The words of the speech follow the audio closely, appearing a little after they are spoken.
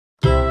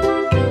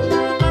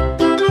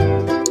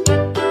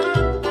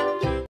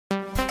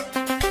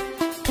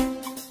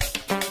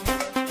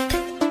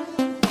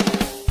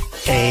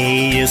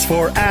is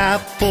for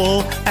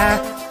apple,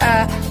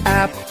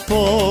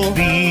 apple.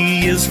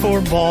 B is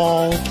for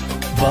ball,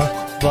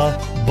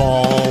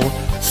 ball.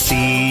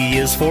 C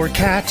is for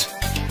cat,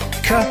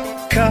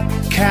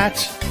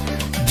 cat.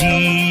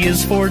 D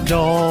is for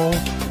doll,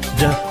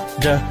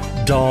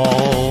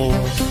 doll.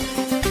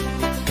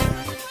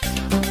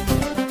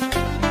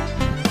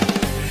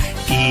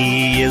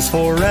 E is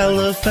for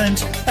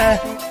elephant,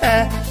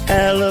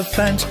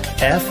 elephant.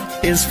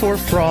 F is for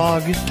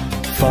frog,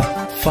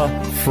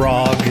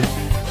 frog.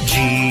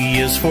 G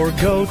is for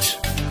goat,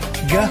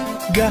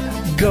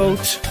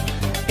 goat.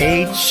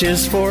 H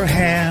is for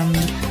hand,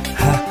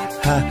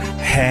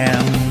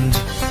 hand.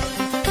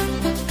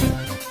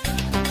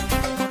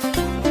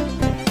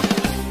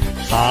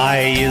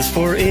 I is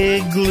for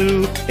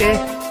igloo,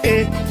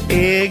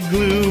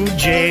 igloo.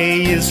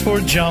 J is for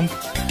jump,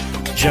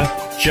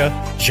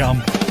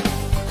 jump.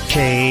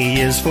 K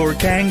is for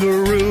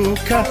kangaroo,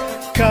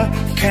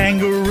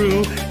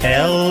 kangaroo.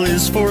 L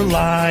is for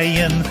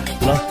lion,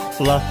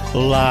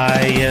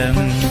 lion.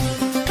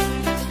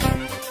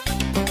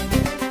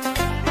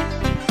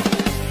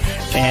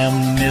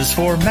 M is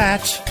for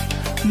mat,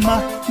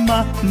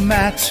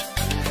 mat.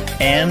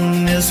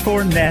 N is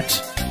for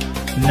net,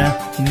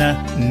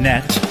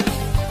 net.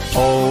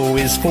 O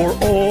is for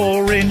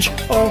orange,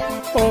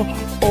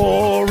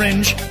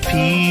 orange.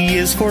 P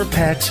is for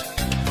pet,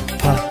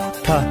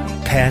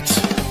 pet.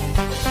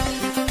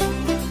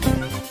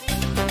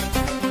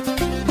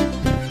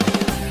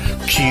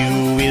 Q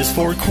is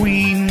for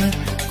queen,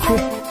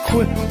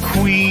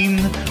 queen.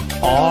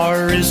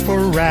 R is for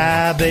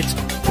rabbit,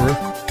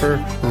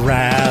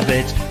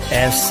 rabbit.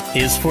 S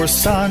is for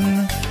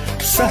sun,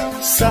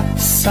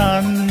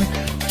 sun.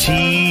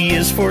 T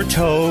is for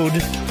toad,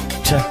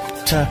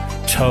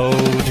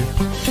 toad.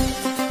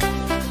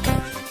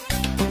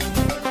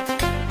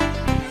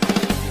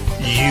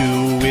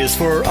 U is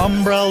for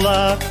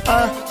umbrella,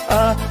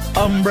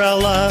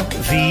 umbrella.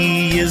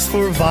 V is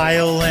for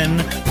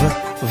violin,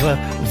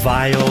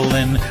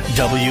 violin.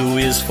 W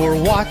is for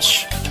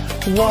watch,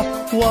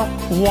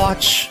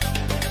 watch.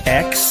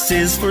 X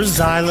is for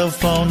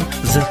xylophone,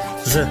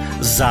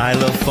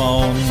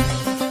 xylophone.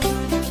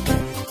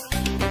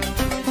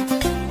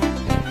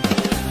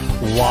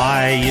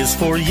 Y is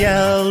for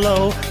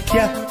yellow,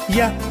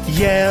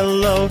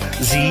 yellow.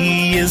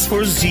 Z is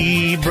for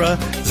zebra,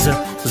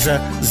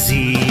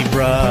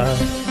 zebra.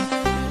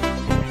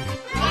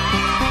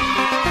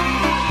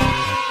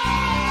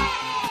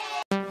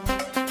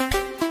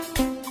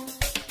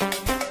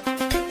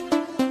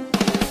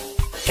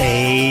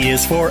 A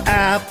is for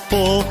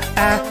apple,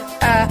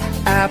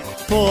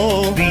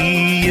 apple. B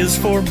is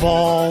for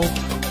ball,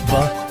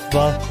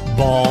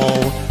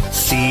 ball.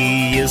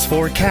 C is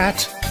for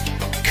cat,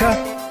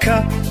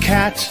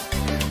 cat.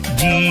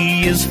 D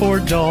is for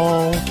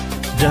doll,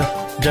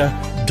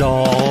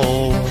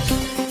 doll.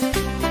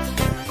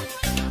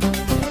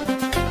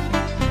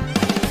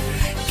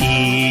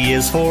 E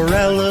is for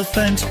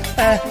elephant,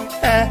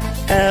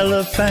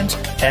 elephant.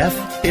 F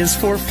is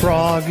for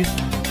frog,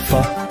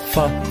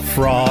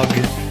 frog.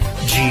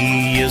 G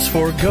is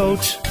for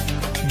goat,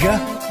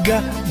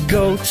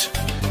 goat.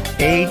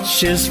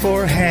 H is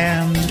for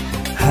hand,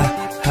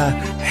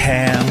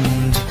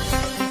 hand.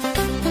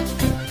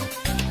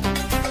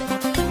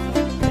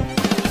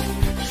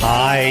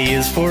 I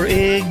is for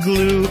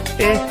igloo,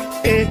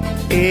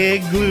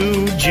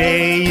 igloo.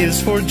 J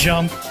is for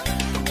jump,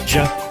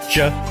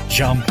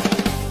 jump.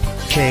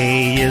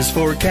 K is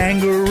for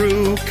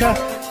kangaroo,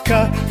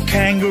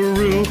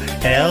 kangaroo.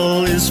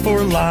 L is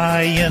for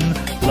lion,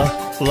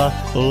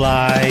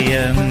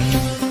 lion.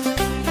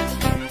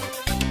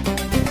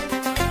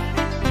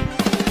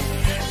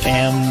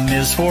 M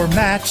is for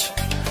mat,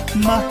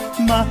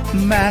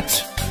 mat.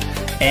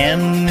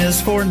 N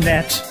is for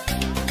net,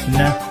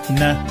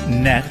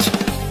 net.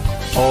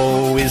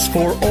 O is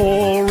for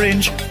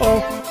orange,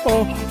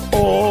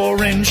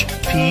 orange.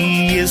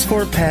 P is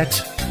for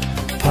pet,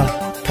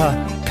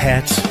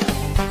 pet.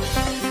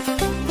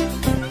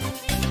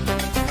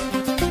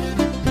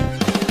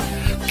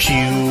 Q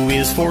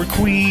is for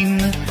queen,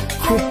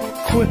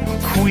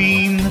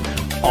 queen.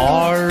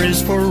 R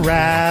is for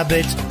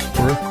rabbit,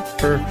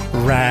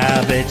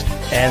 rabbit.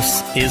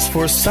 S is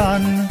for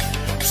sun,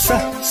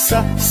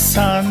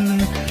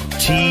 sun.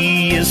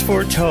 T is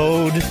for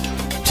toad,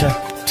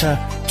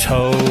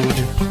 toad.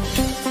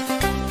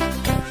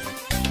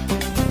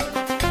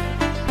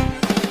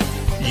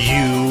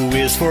 U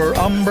is for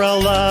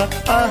umbrella,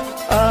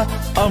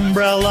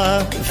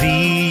 umbrella.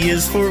 V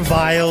is for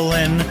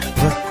violin,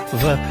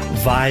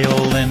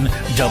 violin.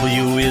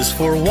 W is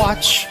for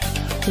watch,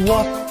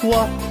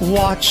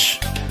 watch.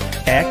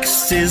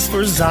 X is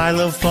for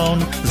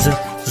xylophone,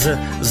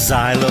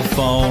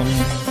 xylophone.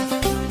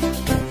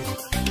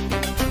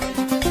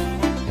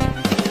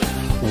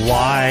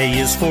 Y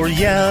is for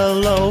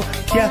yellow,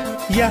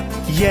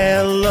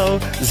 yellow.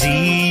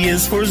 Z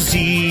is for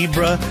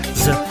zebra,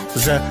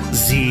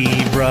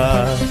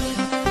 zebra.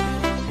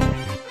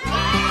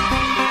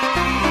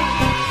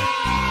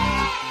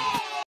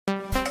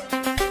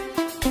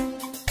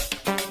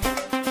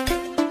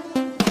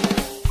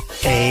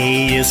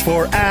 is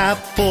for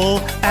apple,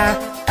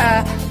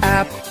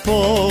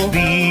 apple.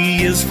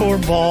 B is for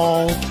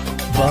ball,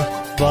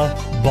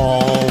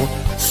 ball.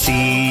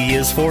 C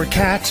is for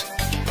cat,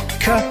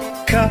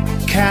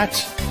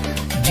 cat.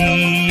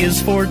 D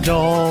is for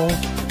doll,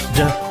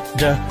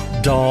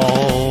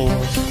 doll.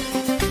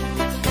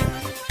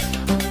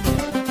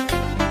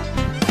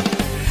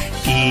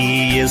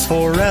 E is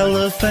for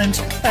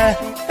elephant,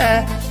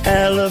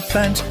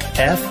 elephant.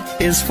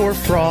 F is for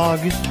frog,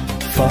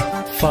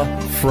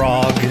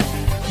 frog.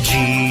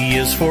 G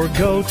is for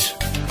goat,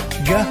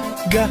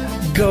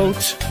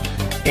 goat.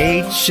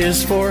 H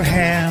is for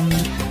hand,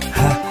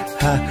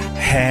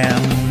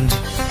 hand.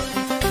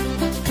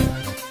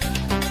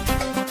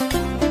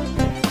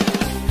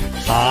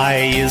 I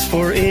is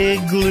for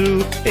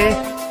igloo,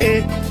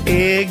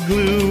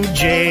 igloo.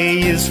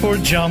 J is for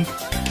jump,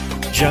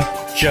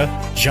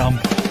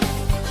 jump.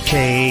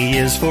 K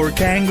is for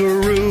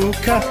kangaroo,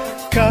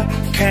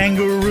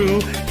 kangaroo.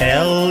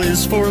 L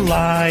is for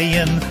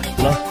lion,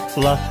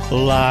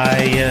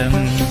 lion.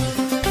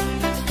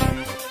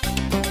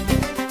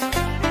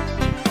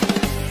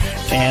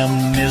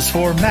 M is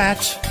for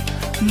mat,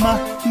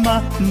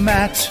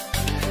 mat.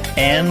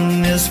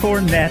 N is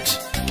for net,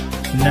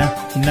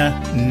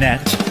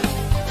 net.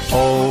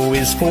 O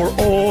is for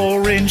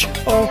orange,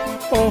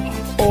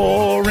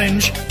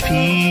 orange.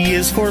 P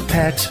is for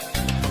pet,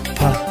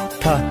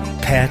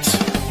 pet.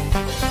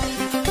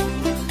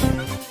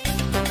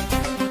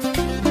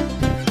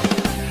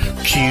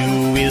 Q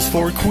is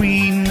for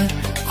queen,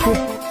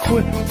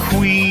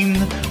 queen.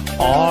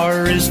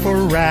 R is for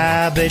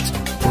rabbit,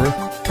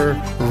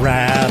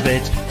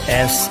 rabbit.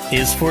 S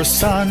is for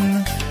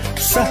sun,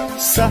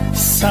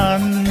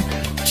 sun.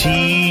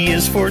 T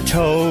is for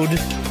toad,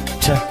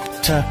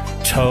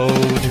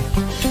 toad.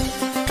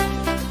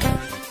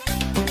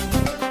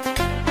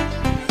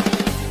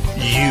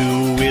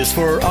 U is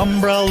for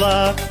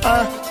umbrella,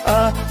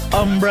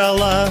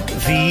 umbrella.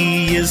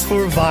 V is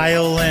for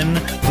violin,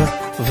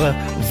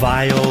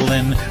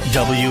 violin.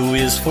 W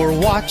is for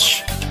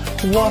watch,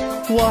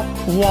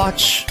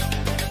 watch.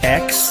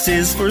 X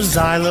is for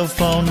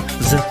xylophone,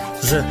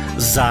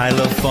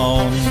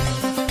 xylophone.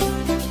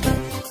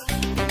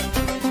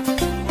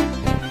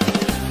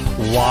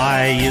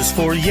 Y is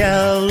for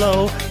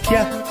yellow,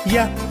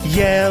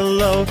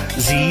 yellow.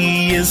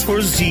 Z is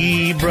for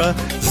zebra,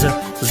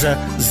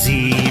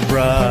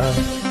 zebra.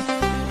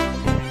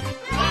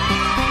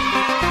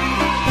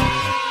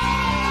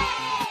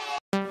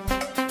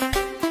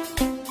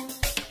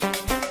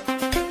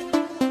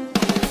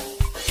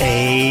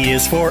 A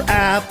is for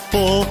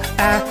apple,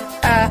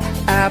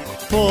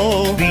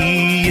 apple. B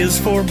is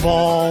for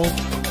ball,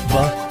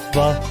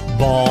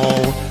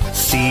 ball.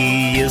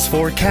 C is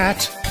for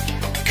cat,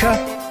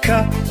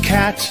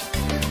 cat.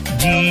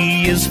 D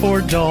is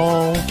for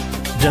doll,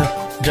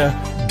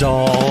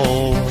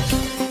 doll.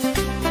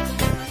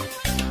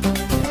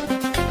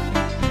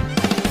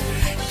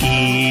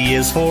 E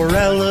is for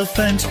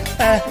elephant,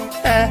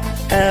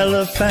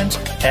 elephant.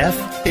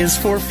 F is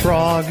for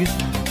frog,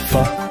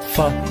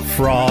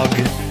 frog.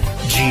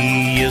 G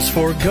is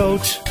for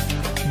goat,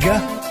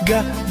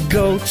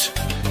 goat.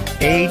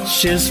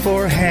 H is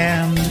for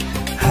hand,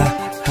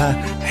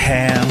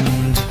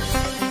 hand.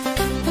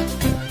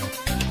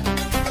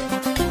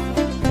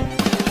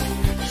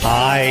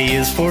 I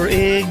is for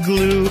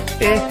igloo,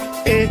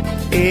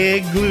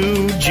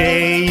 igloo.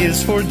 J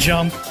is for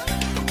jump,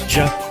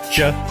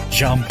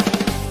 jump.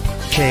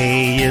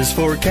 K is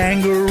for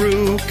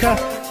kangaroo,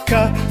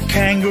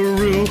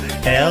 kangaroo.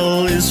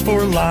 L is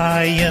for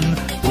lion,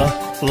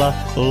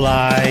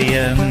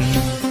 lion.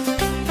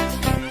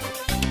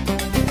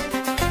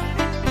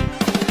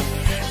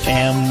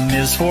 M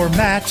is for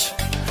mat,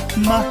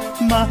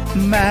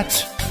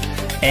 mat.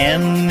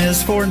 N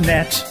is for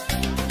net,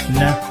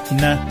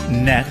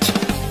 net.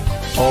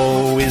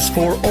 O is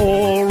for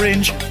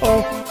orange,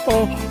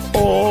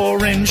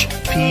 orange.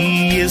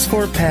 P is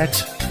for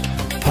pet,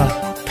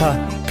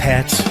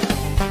 pet.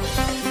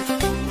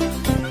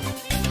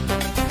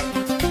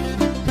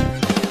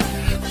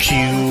 Q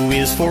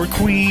is for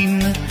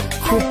queen,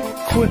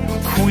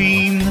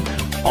 queen.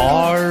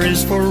 R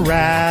is for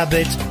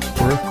rabbit,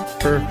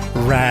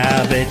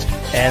 rabbit.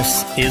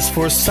 S is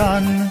for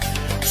sun,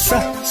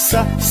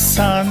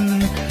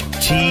 sun.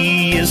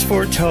 T is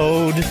for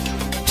toad,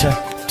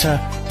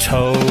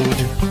 toad.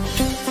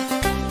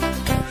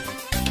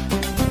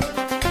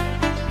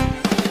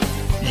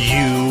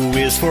 U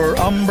is for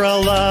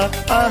umbrella,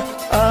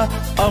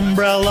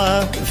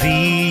 umbrella.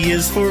 V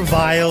is for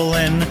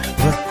violin,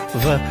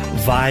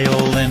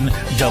 violin.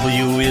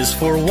 W is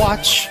for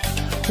watch,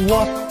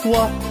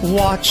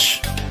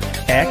 watch.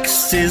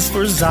 X is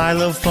for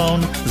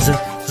xylophone,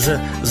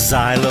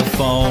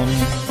 xylophone.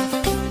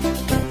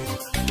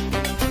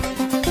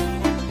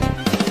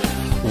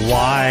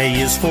 Y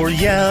is for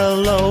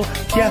yellow,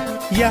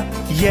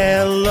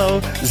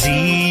 yellow.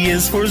 Z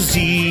is for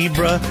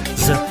zebra,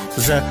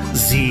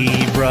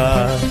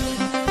 zebra.